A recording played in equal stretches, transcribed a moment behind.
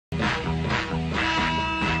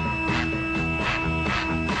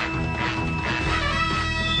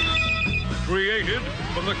created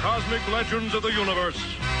from the cosmic legends of the universe.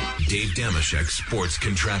 Dave Dameshek Sports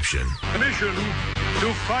Contraption. A mission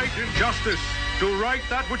to fight injustice, to right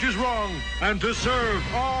that which is wrong, and to serve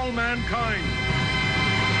all mankind.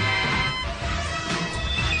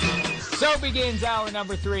 So begins hour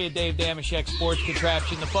number 3 of Dave Dameshek Sports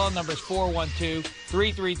Contraption. The phone number is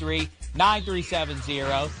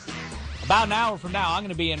 412-333-9370. About an hour from now, I'm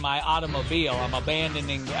going to be in my automobile. I'm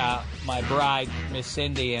abandoning my bride, Miss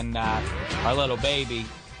Cindy, and our little baby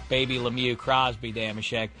Lemieux Crosby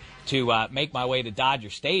Dameshek, to make my way to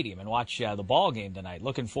Dodger Stadium and watch the ball game tonight.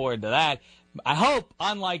 Looking forward to that. I hope,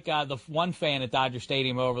 unlike the one fan at Dodger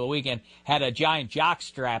Stadium over the weekend, had a giant jock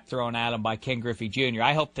strap thrown at him by Ken Griffey Jr.,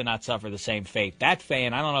 I hope to not suffer the same fate. That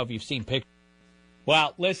fan, I don't know if you've seen pictures.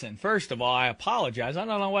 Well, listen, first of all, I apologize. I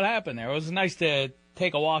don't know what happened there. It was nice to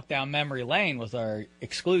take a walk down memory lane with our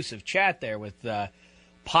exclusive chat there with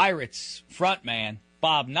Pirates frontman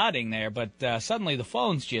Bob Nutting there, but suddenly the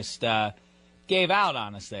phones just gave out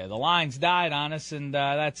on us there. The lines died on us, and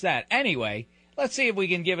that's that. Anyway, let's see if we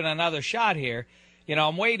can give it another shot here. You know,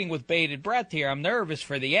 I'm waiting with bated breath here. I'm nervous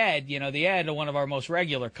for the Ed. You know, the Ed, one of our most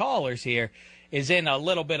regular callers here, is in a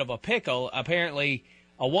little bit of a pickle. Apparently,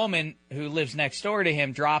 a woman who lives next door to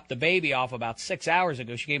him dropped the baby off about 6 hours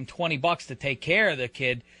ago. She gave him $20 to take care of the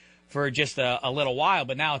kid for just a little while,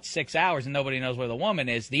 but now it's 6 hours and nobody knows where the woman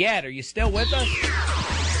is. The Ed, are you still with us?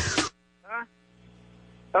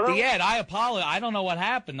 Hello? The Ed, I apologize. I don't know what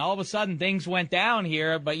happened. All of a sudden things went down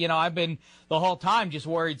here, but, you know, I've been the whole time just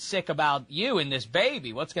worried sick about you and this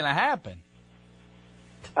baby. What's going to happen?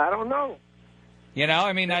 I don't know. You know,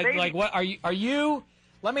 I mean, like, what are you?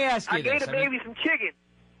 Let me ask you this. I gave the baby some chicken.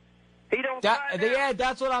 He don't cry now. Yeah,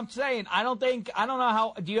 that's what I'm saying. I don't know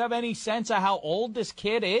how, do you have any sense of how old this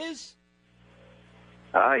kid is?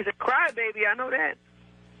 He's a crybaby, I know that.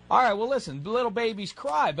 All right, well, listen, little babies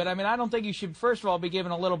cry, but, I mean, I don't think you should, first of all, be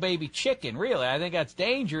giving a little baby chicken, really. I think that's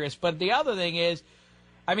dangerous. But the other thing is,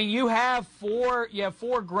 I mean, you have four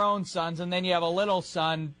grown sons, and then you have a little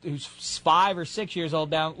son who's 5 or 6 years old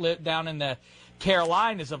down in the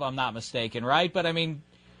Carolinas, if I'm not mistaken, right? But, I mean,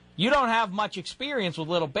 you don't have much experience with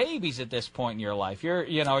little babies at this point in your life. What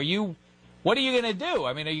are you going to do?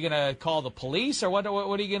 I mean, are you going to call the police, or what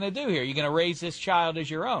are you going to do here? Are you going to raise this child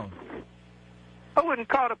as your own? I wouldn't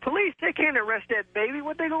call the police. They can't arrest that baby.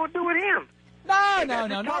 What they going to do with him? No,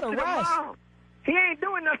 not arrest. He ain't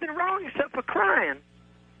doing nothing wrong except for crying.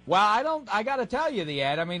 Well, I got to tell you, the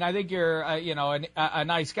Ed. I mean, I think you're, a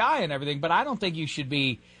nice guy and everything, but I don't think you should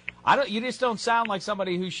be. You just don't sound like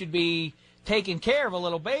somebody who should be taking care of a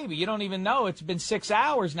little baby. You don't even know. It's been 6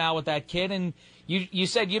 hours now with that kid, and you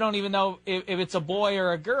said you don't even know if it's a boy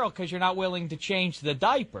or a girl because you're not willing to change the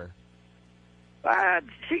diaper.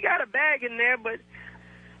 She got a bag in there, but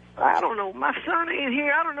I don't know. My son ain't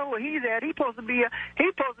here. I don't know where he's at. He's supposed to be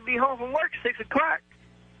home from work 6 o'clock.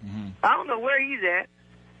 Mm-hmm. I don't know where he's at.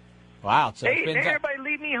 Wow. So everybody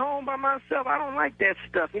leave me home by myself. I don't like that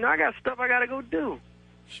stuff. You know, I got stuff I got to go do.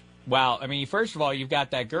 Well, I mean, first of all, you've got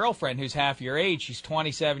that girlfriend who's half your age. She's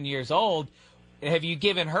 27 years old. Have you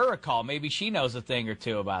given her a call? Maybe she knows a thing or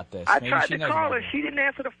two about this. I tried to call her. She didn't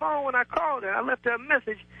answer the phone when I called her. I left her a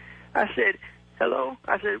message. I said, hello?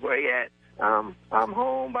 I said, where you at? I'm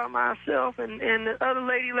home by myself, and the other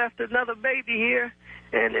lady left another baby here,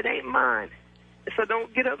 and it ain't mine. So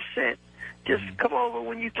don't get upset. Just come over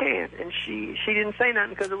when you can. And she didn't say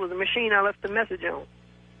nothing because it was a machine I left the message on.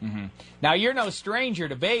 Mm-hmm. Now, you're no stranger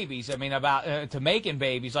to babies. I mean, to making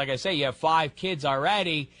babies. Like I say, you have 5 kids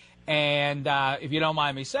already, and if you don't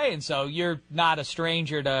mind me saying so, you're not a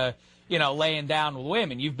stranger to, laying down with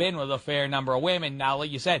women. You've been with a fair number of women. Now, like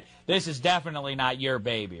you said, this is definitely not your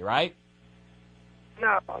baby, right?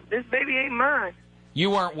 No, this baby ain't mine. You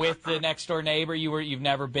weren't with the next-door neighbor? You've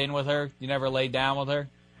never been with her? You never laid down with her?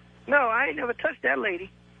 No, I ain't never touched that lady.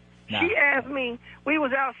 No. She asked me, we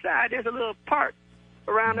was outside, there's a little park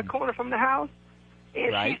around the corner from the house,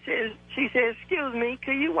 and right. she said, excuse me,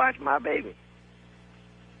 can you watch my baby?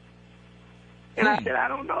 And I said, I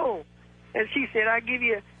don't know. And she said, I'll give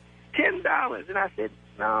you $10. And I said,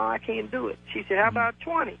 no, I can't do it. She said, how about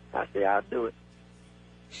 20? I said, I'll do it.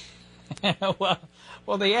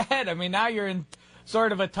 Well, the Ed, I mean, now you're in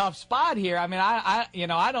sort of a tough spot here. I mean,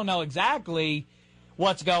 I don't know exactly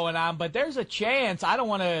what's going on, but there's a chance. I don't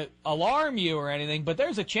want to alarm you or anything, but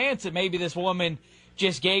there's a chance that maybe this woman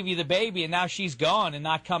just gave you the baby and now she's gone and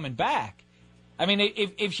not coming back. I mean,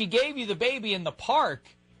 if she gave you the baby in the park,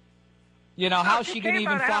 how's she going to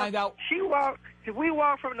even find out? We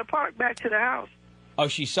walked from the park back to the house. Oh,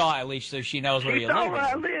 she saw at least, so she knows where you live. She saw where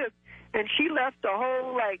I live, and she left the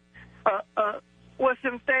whole, what's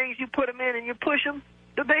them things you put them in and you push them?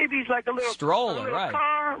 The baby's like a little stroller, right?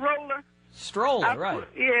 Car roller. Stroller, right?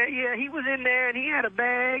 Yeah. He was in there and he had a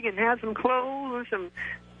bag and had some clothes and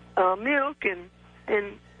some milk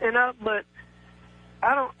and up, but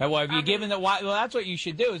I don't. Well, have you given the? Well, that's what you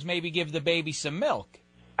should do is maybe give the baby some milk.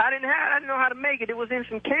 I didn't know how to make it. It was in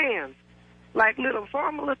some cans, like little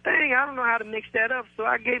formula thing. I don't know how to mix that up, so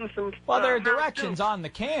I gave him some. Well, there are directions on the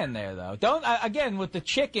can there, though. Don't again with the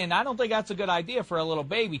chicken. I don't think that's a good idea for a little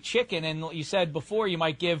baby. Chicken, and you said before you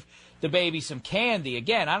might give the baby some candy.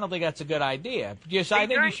 Again, I don't think that's a good idea. You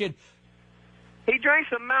should. He drank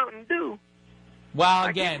some Mountain Dew. Well,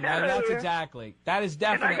 again, that is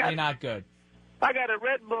definitely not good. I got a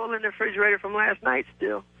Red Bull in the refrigerator from last night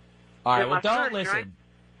still. All right, well, don't listen.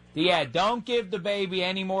 Yeah, don't give the baby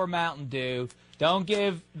any more Mountain Dew. Don't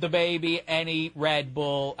give the baby any Red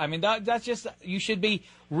Bull. I mean, that's just, you should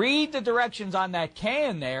read the directions on that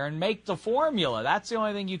can there and make the formula. That's the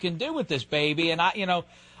only thing you can do with this baby. And I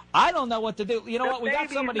don't know what to do. You know what? We got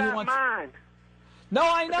somebody who wants. Mine. No,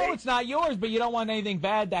 I know it's not yours, but you don't want anything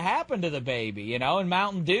bad to happen to the baby, and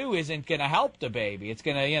Mountain Dew isn't going to help the baby. It's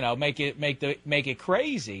going to, make it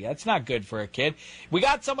crazy. That's not good for a kid. We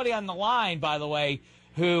got somebody on the line, by the way,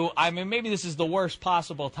 who, I mean, maybe this is the worst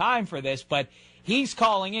possible time for this, but he's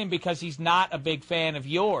calling in because he's not a big fan of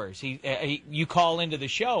yours. You call into the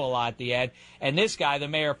show a lot, Ed, and this guy, the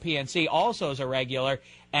mayor of PNC, also is a regular.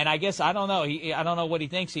 And I guess, I don't know. I don't know what he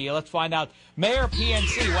thinks of you. Let's find out. Mayor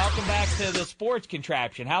PNC, welcome back to the Sports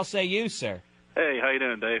Contraption. How say you, sir? Hey, how you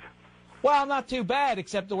doing, Dave? Well, not too bad,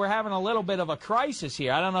 except that we're having a little bit of a crisis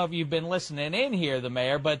here. I don't know if you've been listening in here, the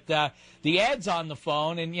mayor, but the Ed's on the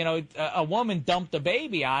phone, and, a woman dumped a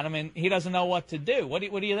baby on him, and he doesn't know what to do. What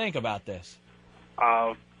do you think about this?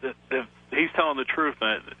 If he's telling the truth,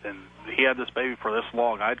 and he had this baby for this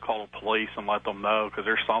long, I'd call the police and let them know because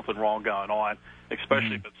there's something wrong going on,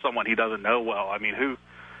 especially if it's someone he doesn't know well. I mean, who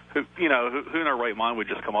in their right mind would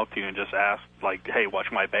just come up to you and just ask, like, hey, watch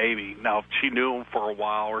my baby? Now, if she knew him for a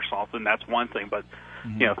while or something, that's one thing. But,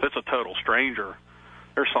 if it's a total stranger,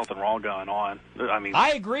 there's something wrong going on. I mean, I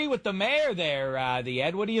agree with the mayor there,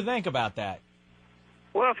 Ed. What do you think about that?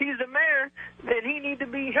 Well, if he's the mayor, then he need to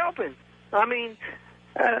be helping. I mean,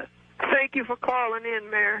 thank you for calling in,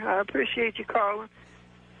 Mayor. I appreciate you calling.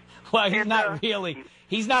 Well, he's not really.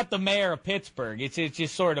 He's not the mayor of Pittsburgh. It's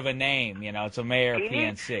just sort of a name, It's a mayor of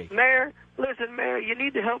PNC. Mayor, listen, Mayor, you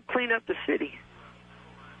need to help clean up the city.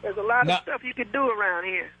 There's a lot of stuff you could do around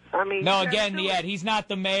here. I mean, no, again, Ed, he's not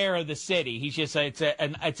the mayor of the city. He's just it's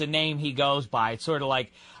a name he goes by. It's sort of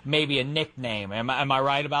like maybe a nickname. Am I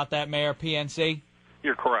right about that, Mayor PNC?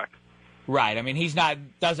 You're correct. Right. I mean,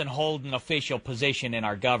 doesn't hold an official position in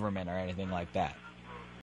our government or anything like that.